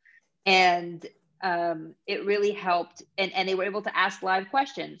up, and it really helped. And they were able to ask live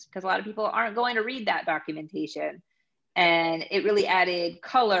questions, because a lot of people aren't going to read that documentation. And it really added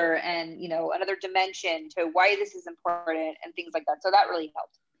color and, another dimension to why this is important and things like that. So that really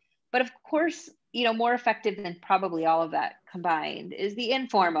helped. But of course, more effective than probably all of that combined is the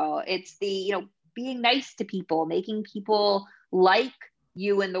informal. It's the, being nice to people, making people like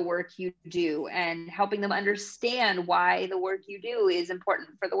you and the work you do, and helping them understand why the work you do is important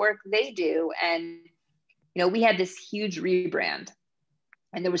for the work they do. And, we had this huge rebrand,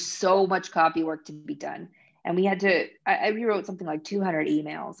 and there was so much copy work to be done. And we had to, I rewrote something like 200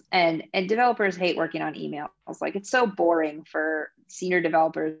 emails, and developers hate working on emails. Like, it's so boring for senior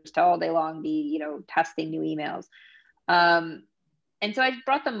developers to all day long be, testing new emails. And so I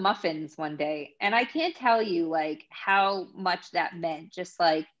brought them muffins one day, and I can't tell you like how much that meant. Just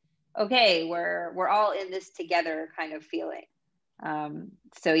like, okay, we're all in this together kind of feeling.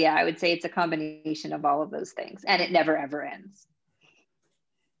 So yeah, I would say it's a combination of all of those things, and it never ever ends.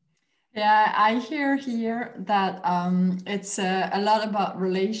 Yeah, I hear here that it's a lot about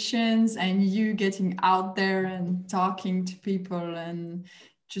relations and you getting out there and talking to people, and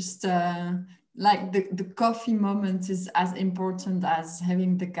just like the coffee moment is as important as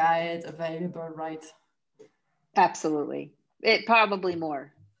having the guide available, right? Absolutely. It probably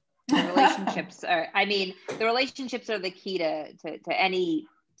more. The relationships are, the relationships are the key to any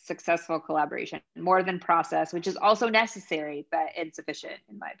successful collaboration, more than process, which is also necessary but insufficient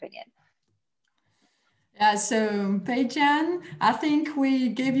in my opinion. Yeah, so Peijan, I think we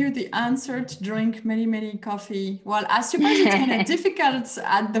gave you the answer to drink many, many coffee. Well, I suppose it's kind of difficult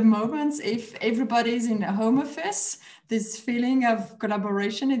at the moment if everybody's in a home office. This feeling of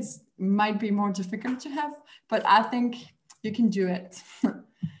collaboration might be more difficult to have, but I think you can do it.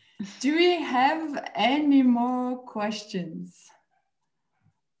 Do we have any more questions?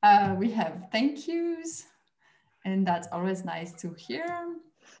 We have thank yous, and that's always nice to hear.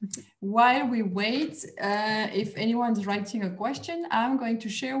 While we wait, if anyone's writing a question, I'm going to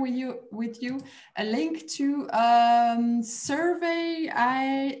share with you a link to a survey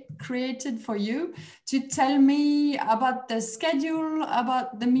I created for you to tell me about the schedule,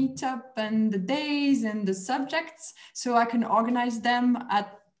 about the meetup and the days and the subjects, so I can organize them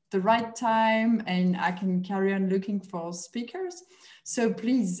at the right time and I can carry on looking for speakers. So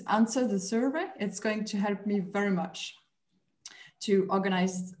please answer the survey. It's going to help me very much to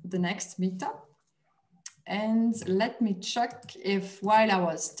organize the next meetup. And let me check if while I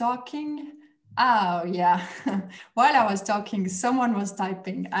was talking, oh yeah, while I was talking, someone was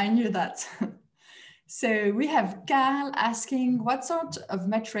typing, I knew that. So we have Carl asking, what sort of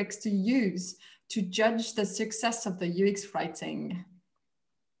metrics to use to judge the success of the UX writing?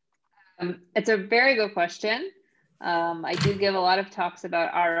 It's a very good question. I do give a lot of talks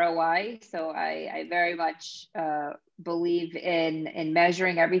about ROI, so I very much believe in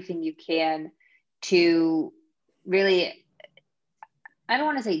measuring everything you can to really, I don't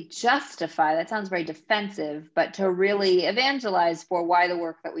want to say justify, that sounds very defensive, but to really evangelize for why the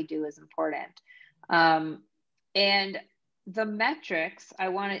work that we do is important. And the metrics,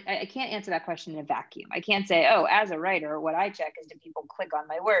 I can't answer that question in a vacuum. I can't say, oh, as a writer, what I check is do people click on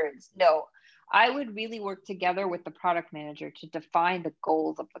my words? No, I would really work together with the product manager to define the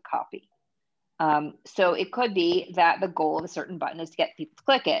goals of the copy. So it could be that the goal of a certain button is to get people to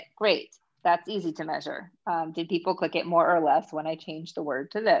click it. Great, that's easy to measure. Did people click it more or less when I changed the word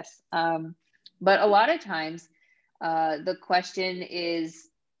to this? But a lot of times the question is,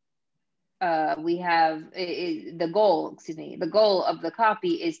 we have the goal of the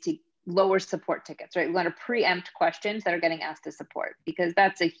copy is to lower support tickets, right? We want to preempt questions that are getting asked to support, because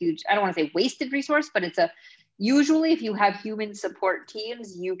that's a huge, I don't want to say wasted resource, but it's usually if you have human support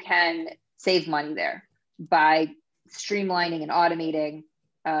teams, you can save money there by streamlining and automating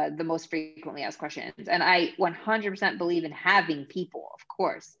the most frequently asked questions. And I 100% believe in having people, of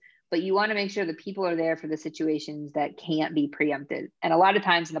course, but you want to make sure the people are there for the situations that can't be preempted. And a lot of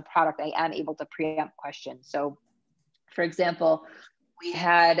times in the product, I am able to preempt questions. So for example, we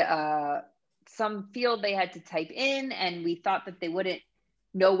had some field they had to type in, and we thought that they wouldn't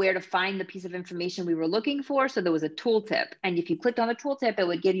know where to find the piece of information we were looking for. So there was a tooltip. And if you clicked on the tooltip, it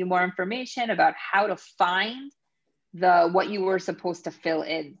would give you more information about how to find what you were supposed to fill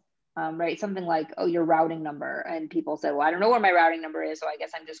in. Right? Something like, oh, your routing number. And people said, well, I don't know where my routing number is, so I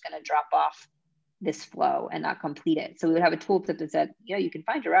guess I'm just going to drop off this flow and not complete it. So we would have a tooltip that said, yeah, you can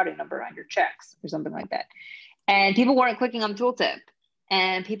find your routing number on your checks or something like that. And people weren't clicking on the tooltip,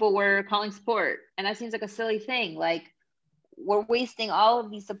 and people were calling support. And that seems like a silly thing. Like, we're wasting all of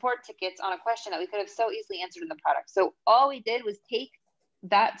these support tickets on a question that we could have so easily answered in the product. So all we did was take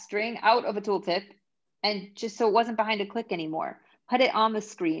that string out of a tooltip, and just so it wasn't behind a click anymore, put it on the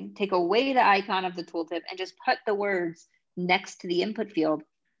screen, take away the icon of the tooltip, and just put the words next to the input field,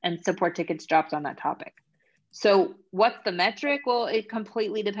 and support tickets dropped on that topic. So what's the metric? Well, it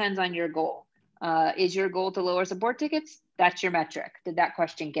completely depends on your goal. Is your goal to lower support tickets? That's your metric. Did that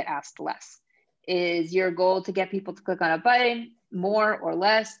question get asked less? Is your goal to get people to click on a button more or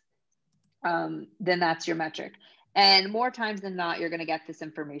less? Then that's your metric. And more times than not, you're going to get this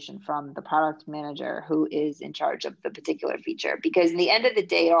information from the product manager who is in charge of the particular feature, because in the end of the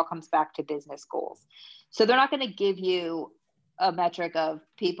day, it all comes back to business goals. So they're not going to give you a metric of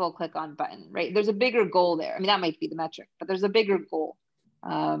people click on button, right? There's a bigger goal there. I mean, that might be the metric, but there's a bigger goal,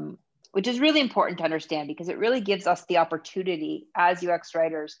 which is really important to understand, because it really gives us the opportunity as UX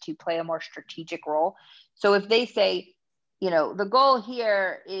writers to play a more strategic role. So if they say, the goal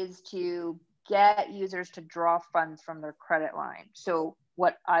here is to get users to draw funds from their credit line. So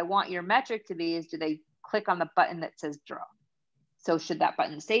what I want your metric to be is, do they click on the button that says draw? So should that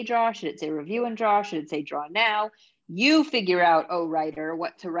button say draw? Should it say review and draw? Should it say draw now? You figure out, oh, writer,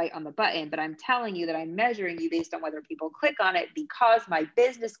 what to write on the button, but I'm telling you that I'm measuring you based on whether people click on it, because my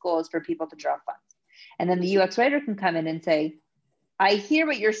business goal is for people to draw funds. And then the UX writer can come in and say, I hear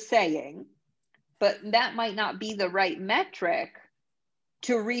what you're saying, but that might not be the right metric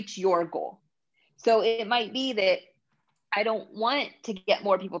to reach your goal. So it might be that I don't want to get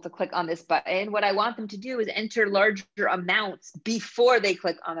more people to click on this button. What I want them to do is enter larger amounts before they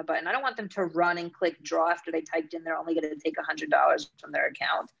click on a button. I don't want them to run and click draw after they typed in they're only going to take $100 from their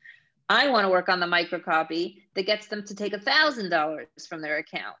account. I want to work on the microcopy that gets them to take $1,000 from their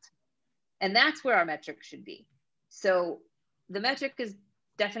account. And that's where our metric should be. So the metric is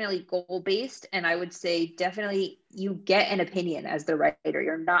definitely goal-based. And I would say definitely you get an opinion as the writer.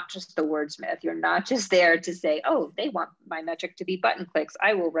 You're not just the wordsmith. You're not just there to say, oh, they want my metric to be button clicks.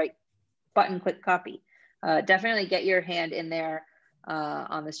 I will write button click copy. Definitely get your hand in there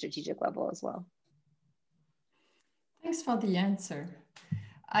on the strategic level as well. Thanks for the answer.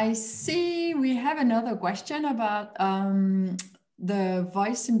 I see we have another question about the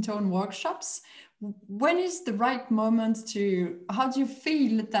voice and tone workshops. When is the right moment to, how do you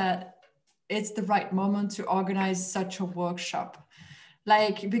feel that it's the right moment to organize such a workshop?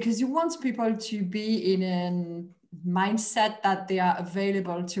 Like, because you want people to be in a mindset that they are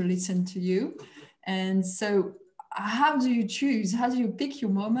available to listen to you. And so how do you choose? How do you pick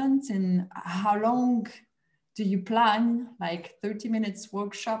your moment, and how long do you plan, like 30 minutes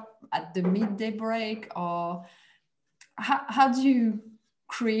workshop at the midday break, or how do you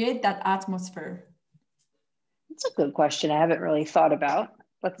create that atmosphere? It's a good question. I haven't really thought about.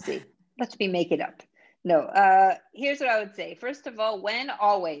 Let's see. Let me make it up. No, here's what I would say. First of all,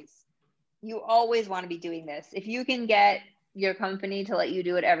 you always want to be doing this. If you can get your company to let you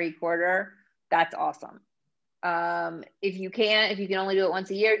do it every quarter, that's awesome. If you can only do it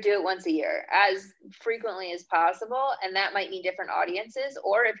once a year, do it once a year, as frequently as possible. And that might mean different audiences,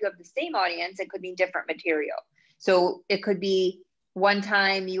 or if you have the same audience, it could mean different material. So it could be one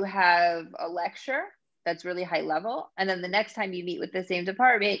time you have a lecture that's really high level, and then the next time you meet with the same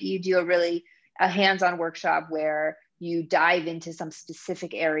department, you do a hands-on workshop where you dive into some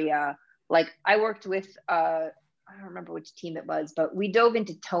specific area. Like I worked with, I don't remember which team it was, but we dove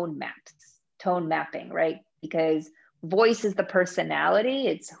into tone mapping, right? Because voice is the personality,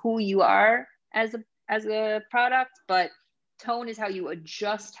 it's who you are as a product, but tone is how you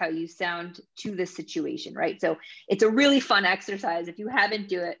adjust how you sound to the situation, right? So it's a really fun exercise. If you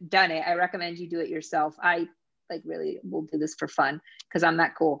haven't done it, I recommend you do it yourself. I really will do this for fun because I'm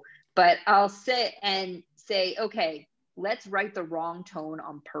that cool. But I'll sit and say, okay, let's write the wrong tone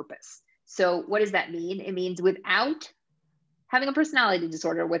on purpose. So what does that mean? It means without having a personality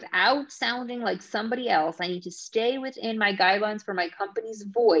disorder, without sounding like somebody else, I need to stay within my guidelines for my company's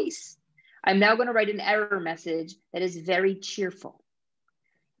voice. I'm now going to write an error message that is very cheerful.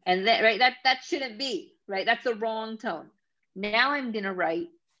 And that shouldn't be, right? That's the wrong tone. Now I'm going to write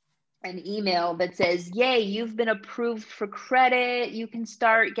an email that says, yay, you've been approved for credit. You can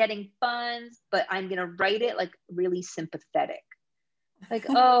start getting funds, but I'm going to write it like really sympathetic. Like,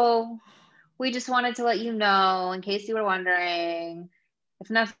 oh, we just wanted to let you know, in case you were wondering, if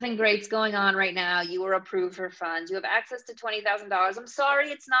nothing great's going on right now, you were approved for funds. You have access to $20,000. I'm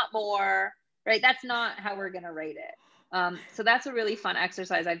sorry, it's not more, right? That's not how we're going to rate it. So that's a really fun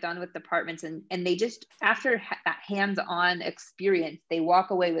exercise I've done with departments. And they just, after that hands-on experience, they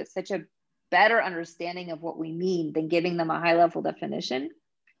walk away with such a better understanding of what we mean than giving them a high-level definition.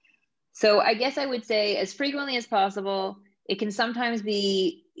 So I guess I would say as frequently as possible. It can sometimes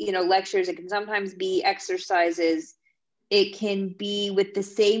be, lectures. It can sometimes be exercises. It can be with the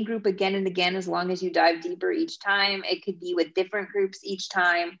same group again and again, as long as you dive deeper each time. It could be with different groups each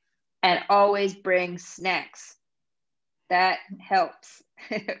time, and always bring snacks. That helps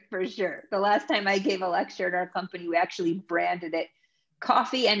for sure. The last time I gave a lecture at our company, we actually branded it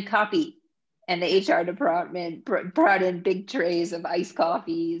Coffee and Copy. And the HR department brought in big trays of iced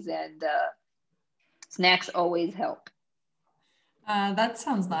coffees, and snacks always help. That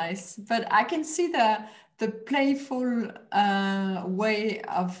sounds nice, but I can see the playful way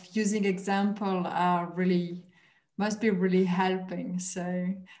of using example must be really helping.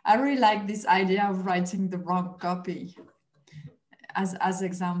 So I really like this idea of writing the wrong copy as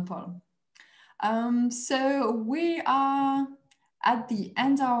example. So we are at the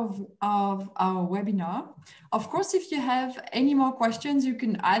end of our webinar. Of course, if you have any more questions, you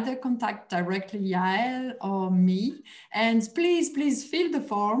can either contact directly Yael or me. And please fill the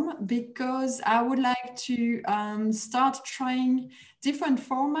form, because I would like to start trying different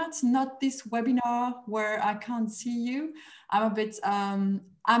formats, not this webinar where I can't see you. I'm a bit,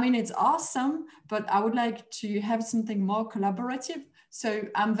 it's awesome, but I would like to have something more collaborative. So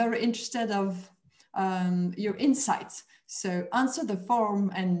I'm very interested of your insights. So answer the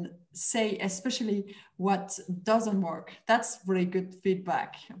form and say especially what doesn't work. That's really good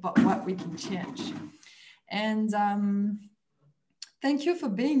feedback about what we can change. And Thank you for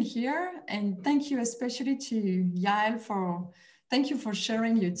being here, and thank you especially to Yael thank you for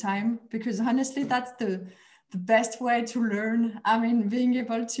sharing your time, because honestly, that's the best way to learn. I mean, being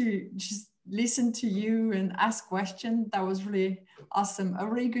able to just listen to you and ask questions, that was really awesome. A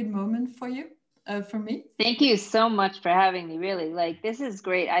really good moment for you, for me. Thank you so much for having me, really. Like, this is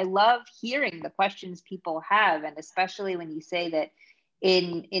great. I love hearing the questions people have, and especially when you say that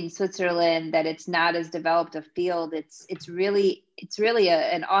in Switzerland that it's not as developed a field. It's really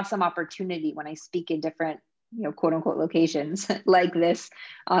an awesome opportunity when I speak in different, quote unquote locations like this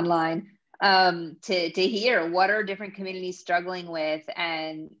online, to hear what are different communities struggling with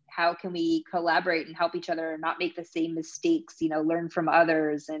and how can we collaborate and help each other and not make the same mistakes, learn from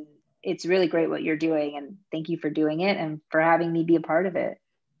others. And it's really great what you're doing, and thank you for doing it and for having me be a part of it.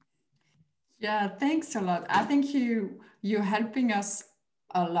 Yeah, thanks a lot. I think you're helping us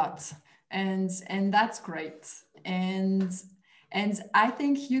a lot, and that's great. And I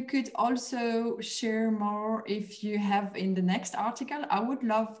think you could also share more if you have in the next article. I would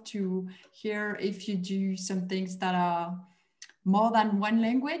love to hear if you do some things that are more than one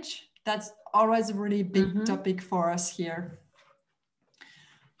language. That's always a really big topic for us here.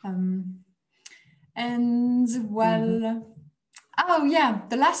 And well, oh yeah,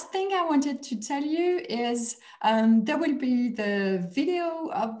 the last thing I wanted to tell you is there will be the video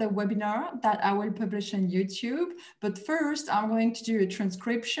of the webinar that I will publish on YouTube. But first, I'm going to do a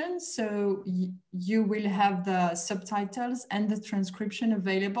transcription. So you will have the subtitles and the transcription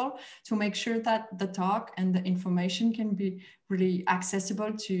available to make sure that the talk and the information can be really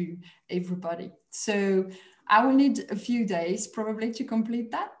accessible to everybody. So I will need a few days probably to complete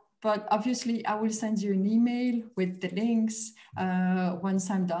that. But obviously, I will send you an email with the links once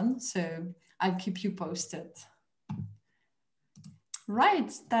I'm done. So I'll keep you posted.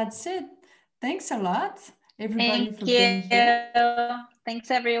 Right, that's it. Thanks a lot, everybody, for being here. Thanks,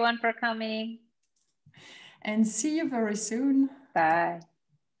 everyone, for coming. And see you very soon. Bye.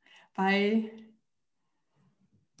 Bye.